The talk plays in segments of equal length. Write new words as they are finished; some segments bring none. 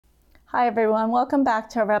Hi everyone, welcome back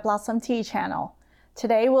to our Red Blossom Tea channel.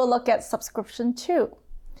 Today we'll look at subscription 2.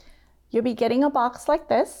 You'll be getting a box like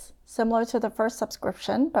this, similar to the first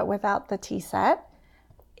subscription, but without the tea set.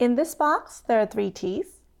 In this box, there are 3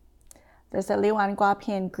 teas. There's a Liu An Gua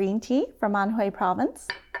Pian green tea from Anhui province,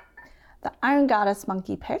 the Iron Goddess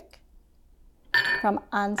Monkey Pick from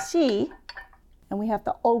Anxi, and we have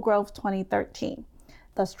the Old Grove 2013,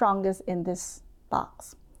 the strongest in this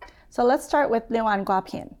box. So let's start with Liu An Gua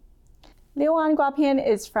Pian. Liu An Gua Pian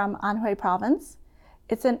is from Anhui province.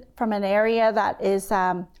 It's from an area that is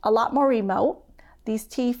a lot more remote. These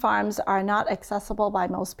tea farms are not accessible by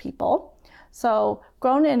most people. So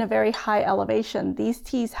grown in a very high elevation, these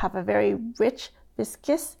teas have a very rich,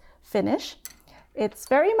 viscous finish. It's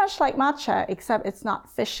very much like matcha, except it's not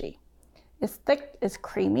fishy. It's thick, it's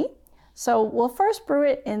creamy. So we'll first brew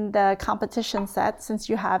it in the competition set since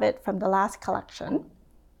you have it from the last collection.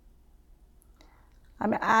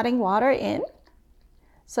 I'm adding water in.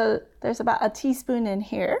 So there's about a teaspoon in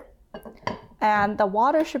here. And the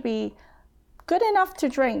water should be good enough to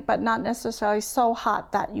drink, but not necessarily so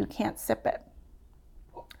hot that you can't sip it.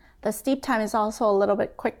 The steep time is also a little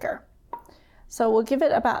bit quicker. So we'll give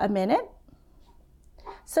it about a minute.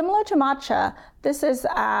 Similar to matcha, this is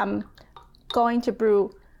going to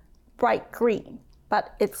brew bright green,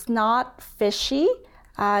 but it's not fishy,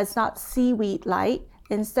 it's not seaweed-like.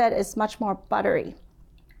 Instead, it's much more buttery.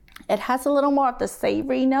 It has a little more of the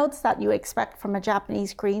savory notes that you expect from a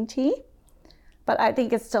Japanese green tea, but I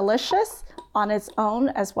think it's delicious on its own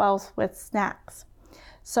as well as with snacks.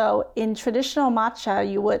 So in traditional matcha,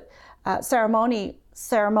 you would,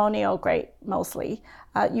 ceremonial grade mostly,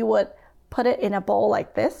 you would put it in a bowl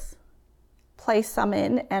like this, place some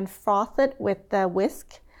in and froth it with the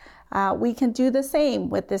whisk. We can do the same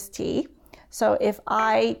with this tea. So if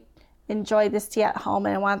I enjoy this tea at home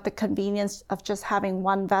and I want the convenience of just having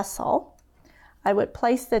one vessel, I would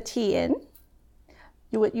place the tea in.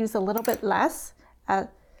 You would use a little bit less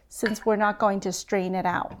since we're not going to strain it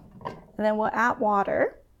out. And then we'll add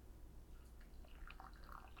water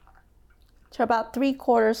to about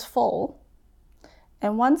 3/4 full.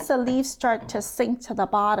 And once the leaves start to sink to the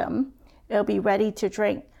bottom, it'll be ready to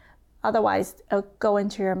drink. Otherwise, it'll go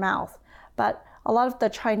into your mouth. But a lot of the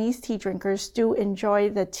Chinese tea drinkers do enjoy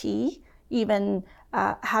the tea, even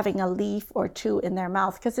having a leaf or 2 in their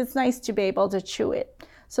mouth, because it's nice to be able to chew it.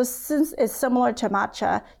 So since it's similar to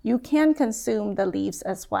matcha, you can consume the leaves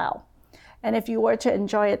as well. And if you were to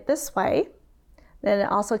enjoy it this way, then it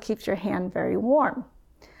also keeps your hand very warm.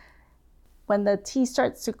 When the tea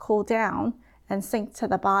starts to cool down and sink to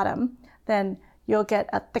the bottom, then you'll get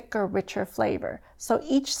a thicker, richer flavor. So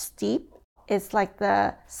each steep is like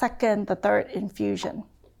the second, the third infusion.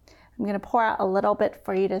 I'm going to pour out a little bit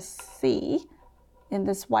for you to see in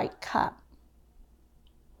this white cup.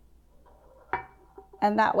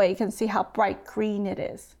 And that way you can see how bright green it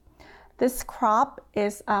is. This crop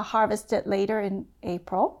is harvested later in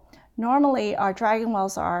April. Normally our dragon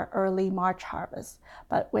wells are early March harvest,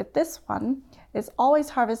 but with this one, it's always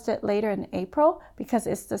harvested later in April because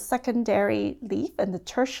it's the secondary leaf and the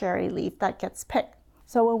tertiary leaf that gets picked.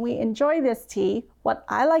 So when we enjoy this tea, what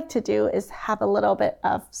I like to do is have a little bit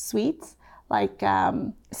of sweets, like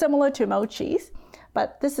similar to mochis,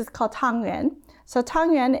 but this is called tangyuan. So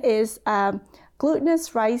tangyuan is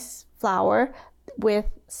glutinous rice flour with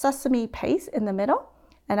sesame paste in the middle,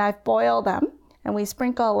 and I've boiled them, and we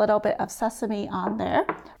sprinkle a little bit of sesame on there.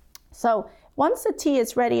 So once the tea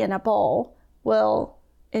is ready in a bowl, we'll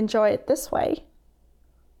enjoy it this way.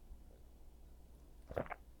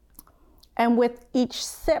 And with each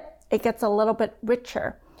sip, it gets a little bit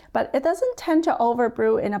richer, but it doesn't tend to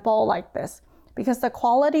overbrew in a bowl like this because the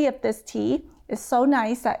quality of this tea is so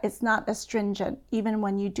nice that it's not astringent even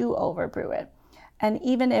when you do overbrew it. And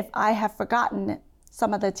even if I have forgotten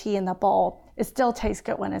some of the tea in the bowl, it still tastes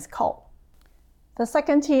good when it's cold. The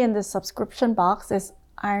second tea in this subscription box is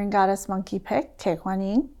Iron Goddess Monkey Pick,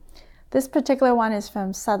 Tieguanyin. This particular one is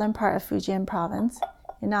from southern part of Fujian province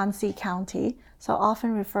in Anxi County, so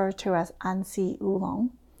often referred to as Anxi Oolong.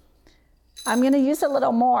 I'm going to use a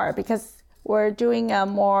little more because we're doing a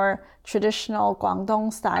more traditional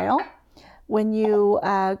Guangdong style. When you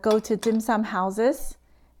go to dim sum houses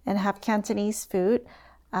and have Cantonese food,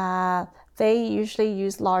 they usually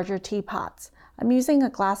use larger teapots. I'm using a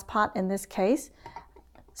glass pot in this case,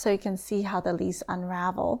 so you can see how the leaves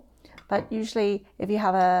unravel. But usually, if you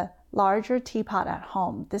have a larger teapot at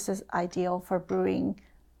home, this is ideal for brewing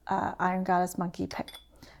Iron Goddess Monkey Pick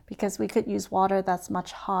because we could use water that's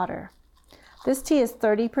much hotter. This tea is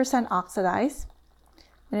 30% oxidized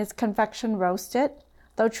and it's convection roasted,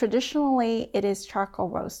 though traditionally it is charcoal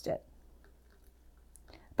roasted.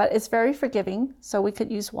 but it's very forgiving, so we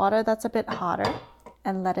could use water that's a bit hotter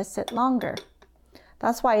and let it sit longer.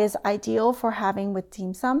 That's why it's ideal for having with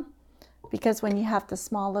dim sum, because when you have the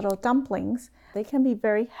small little dumplings, they can be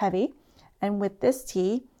very heavy. And with this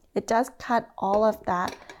tea, it does cut all of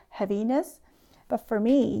that heaviness. But for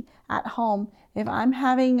me, at home, if I'm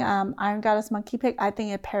having Iron Goddess Monkey Pick, I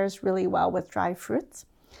think it pairs really well with dried fruits.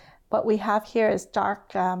 What we have here is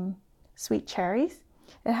dark sweet cherries.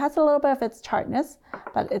 It has a little bit of its tartness,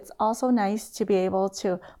 but it's also nice to be able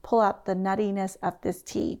to pull out the nuttiness of this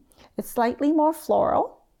tea. It's slightly more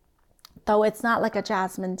floral, though it's not like a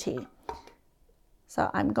jasmine tea.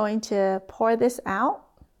 So I'm going to pour this out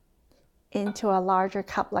into a larger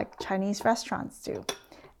cup like Chinese restaurants do.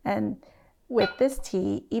 And with this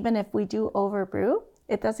tea, even if we do overbrew,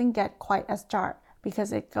 it doesn't get quite as dark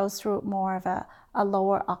because it goes through more of a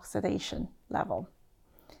lower oxidation level.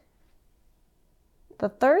 The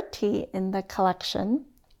third tea in the collection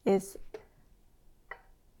is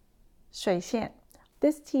Xian.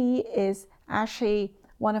 This tea is actually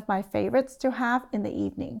one of my favorites to have in the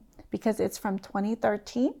evening because it's from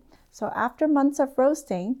 2013. So after months of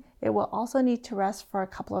roasting, it will also need to rest for a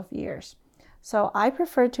couple of years. So I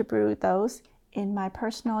prefer to brew those in my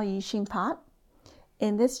personal Yixing pot.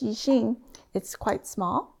 In this Yixing, it's quite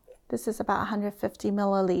small. This is about 150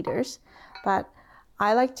 milliliters, but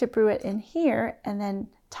I like to brew it in here and then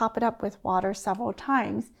top it up with water several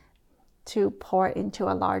times to pour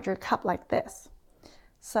into a larger cup like this.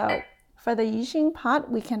 So for the Yixing pot,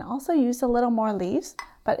 we can also use a little more leaves,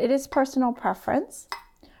 but it is personal preference.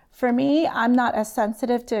 For me, I'm not as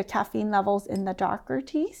sensitive to caffeine levels in the darker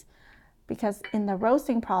teas because in the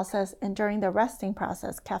roasting process and during the resting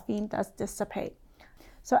process, caffeine does dissipate.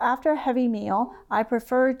 So after a heavy meal, I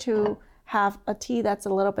prefer to have a tea that's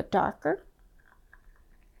a little bit darker.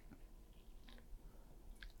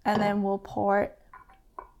 And then we'll pour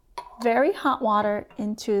very hot water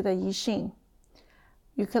into the Yixing.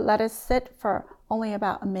 You could let it sit for only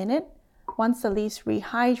about a minute. Once the leaves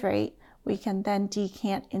rehydrate, we can then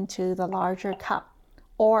decant into the larger cup.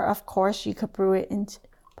 Or of course, you could brew it and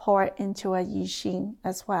pour it into a Yixing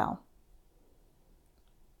as well.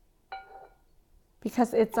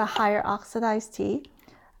 Because it's a higher oxidized tea,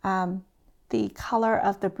 the color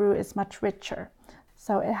of the brew is much richer.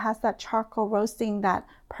 So it has that charcoal roasting that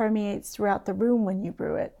permeates throughout the room when you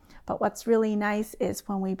brew it. But what's really nice is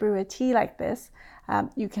when we brew a tea like this,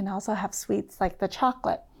 you can also have sweets like the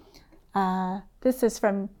chocolate. This is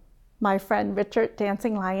from my friend Richard,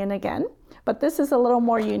 Dancing Lion again, but this is a little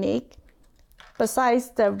more unique. Besides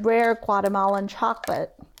the rare Guatemalan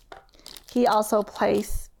chocolate, he also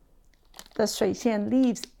placed the Xian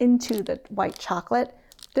leaves into the white chocolate.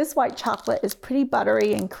 This white chocolate is pretty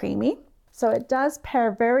buttery and creamy, so it does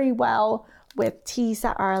pair very well with teas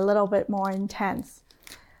that are a little bit more intense.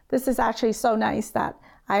 This is actually so nice that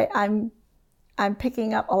I'm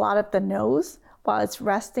picking up a lot of the nose while it's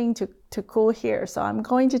resting to cool here. So I'm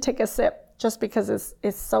going to take a sip just because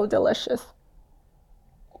it's so delicious.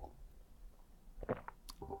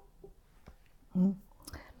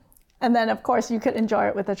 And then of course you could enjoy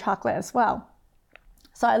it with the chocolate as well.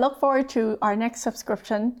 So I look forward to our next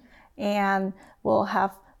subscription, and we'll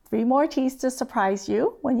have 3 more teas to surprise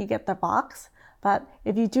you when you get the box. But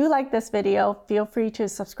if you do like this video, feel free to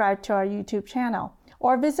subscribe to our YouTube channel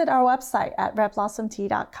or visit our website at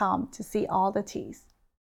redblossomtea.com to see all the teas.